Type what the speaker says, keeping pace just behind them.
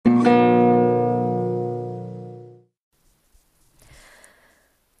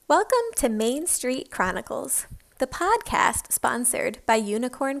Welcome to Main Street Chronicles, the podcast sponsored by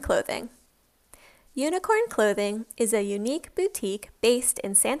Unicorn Clothing. Unicorn Clothing is a unique boutique based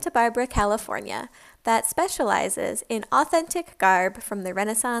in Santa Barbara, California that specializes in authentic garb from the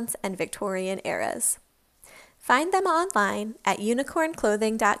Renaissance and Victorian eras. Find them online at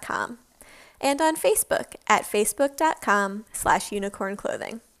unicornclothing.com and on Facebook at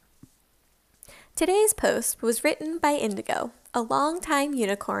facebook.com/unicornclothing. Today's post was written by Indigo, a longtime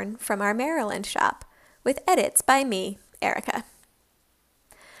unicorn from our Maryland shop, with edits by me, Erica.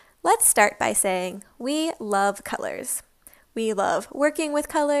 Let's start by saying we love colors. We love working with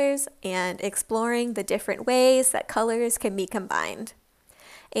colors and exploring the different ways that colors can be combined.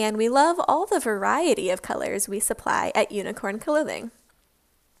 And we love all the variety of colors we supply at Unicorn Clothing.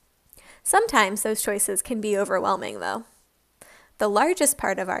 Sometimes those choices can be overwhelming, though. The largest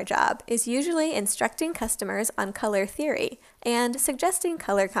part of our job is usually instructing customers on color theory and suggesting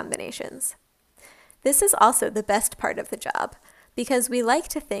color combinations. This is also the best part of the job because we like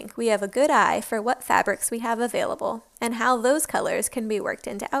to think we have a good eye for what fabrics we have available and how those colors can be worked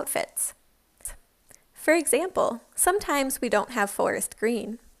into outfits. For example, sometimes we don't have forest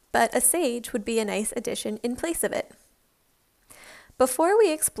green, but a sage would be a nice addition in place of it. Before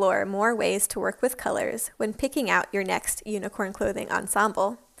we explore more ways to work with colors when picking out your next Unicorn Clothing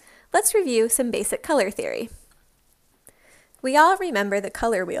ensemble, let's review some basic color theory. We all remember the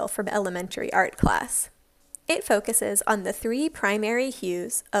color wheel from elementary art class. It focuses on the three primary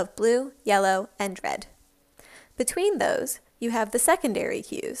hues of blue, yellow, and red. Between those, you have the secondary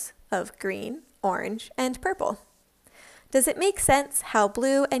hues of green, orange, and purple. Does it make sense how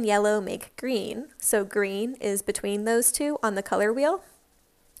blue and yellow make green, so green is between those two on the color wheel?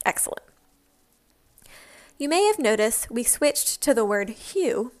 Excellent. You may have noticed we switched to the word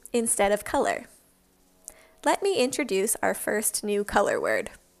hue instead of color. Let me introduce our first new color word.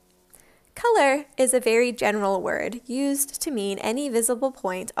 Color is a very general word used to mean any visible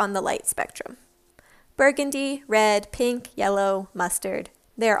point on the light spectrum. Burgundy, red, pink, yellow, mustard,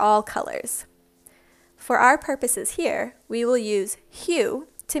 they're all colors. For our purposes here, we will use hue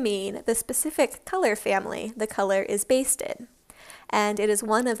to mean the specific color family the color is based in, and it is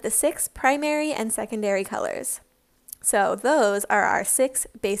one of the 6 primary and secondary colors. So those are our 6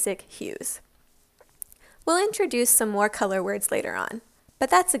 basic hues. We'll introduce some more color words later on,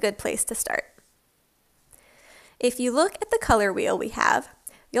 but that's a good place to start. If you look at the color wheel we have,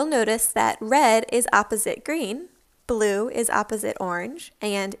 you'll notice that red is opposite green, blue is opposite orange,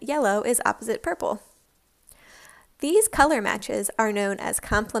 and yellow is opposite purple. These color matches are known as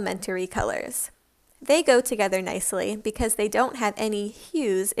complementary colors. They go together nicely because they don't have any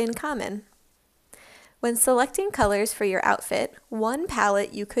hues in common. When selecting colors for your outfit, one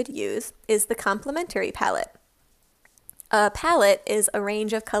palette you could use is the complementary palette. A palette is a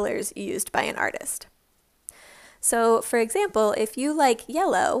range of colors used by an artist. So, for example, if you like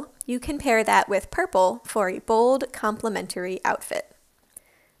yellow, you can pair that with purple for a bold complementary outfit.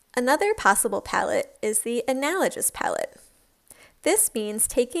 Another possible palette is the analogous palette. This means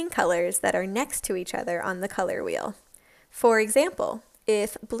taking colors that are next to each other on the color wheel. For example,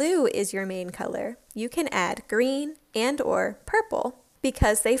 if blue is your main color, you can add green and/or purple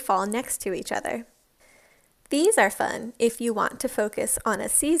because they fall next to each other. These are fun if you want to focus on a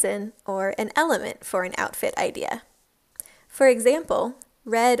season or an element for an outfit idea. For example,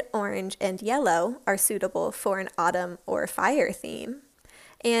 red, orange, and yellow are suitable for an autumn or fire theme,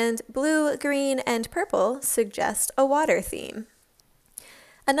 and blue, green, and purple suggest a water theme.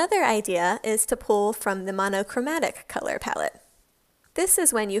 Another idea is to pull from the monochromatic color palette. This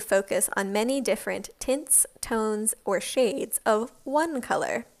is when you focus on many different tints, tones, or shades of one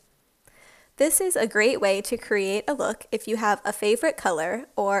color. This is a great way to create a look if you have a favorite color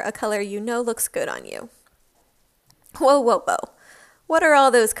or a color you know looks good on you. Whoa, whoa, whoa. What are all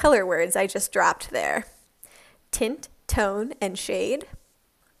those color words I just dropped there? Tint, tone, and shade?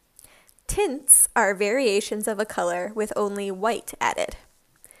 Tints are variations of a color with only white added.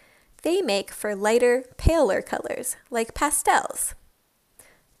 They make for lighter, paler colors, like pastels.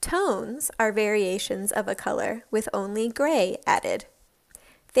 Tones are variations of a color with only gray added.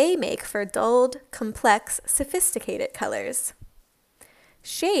 They make for dulled, complex, sophisticated colors.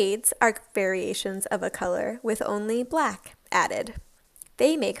 Shades are variations of a color with only black added.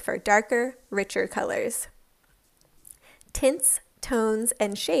 They make for darker, richer colors. Tints, tones,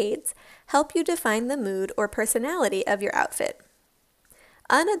 and shades help you define the mood or personality of your outfit.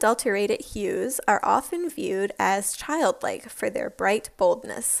 Unadulterated hues are often viewed as childlike for their bright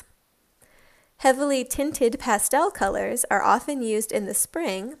boldness. Heavily tinted pastel colors are often used in the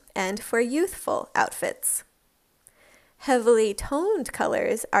spring and for youthful outfits. Heavily toned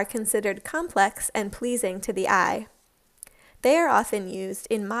colors are considered complex and pleasing to the eye. They are often used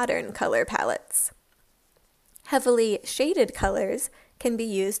in modern color palettes. Heavily shaded colors can be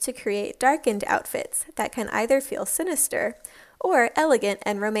used to create darkened outfits that can either feel sinister or elegant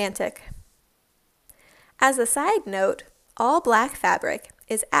and romantic. As a side note, all black fabric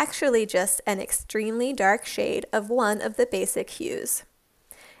is actually just an extremely dark shade of one of the basic hues.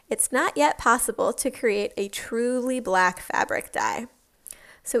 It's not yet possible to create a truly black fabric dye.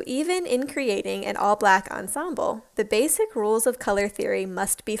 So even in creating an all-black ensemble, the basic rules of color theory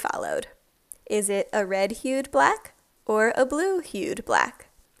must be followed. Is it a red-hued black or a blue-hued black?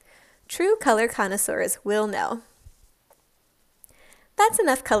 True color connoisseurs will know. That's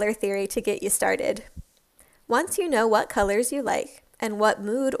enough color theory to get you started. Once you know what colors you like and what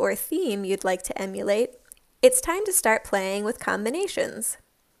mood or theme you'd like to emulate, it's time to start playing with combinations.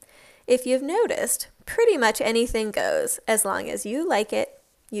 If you've noticed, pretty much anything goes as long as you like it,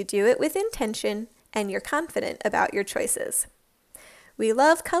 you do it with intention, and you're confident about your choices. We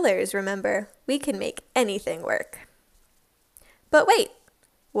love colors, remember. We can make anything work. But wait,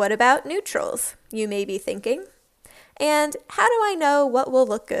 what about neutrals, you may be thinking? And how do I know what will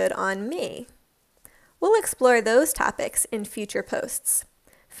look good on me? We'll explore those topics in future posts.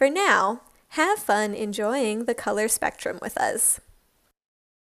 For now, have fun enjoying the color spectrum with us.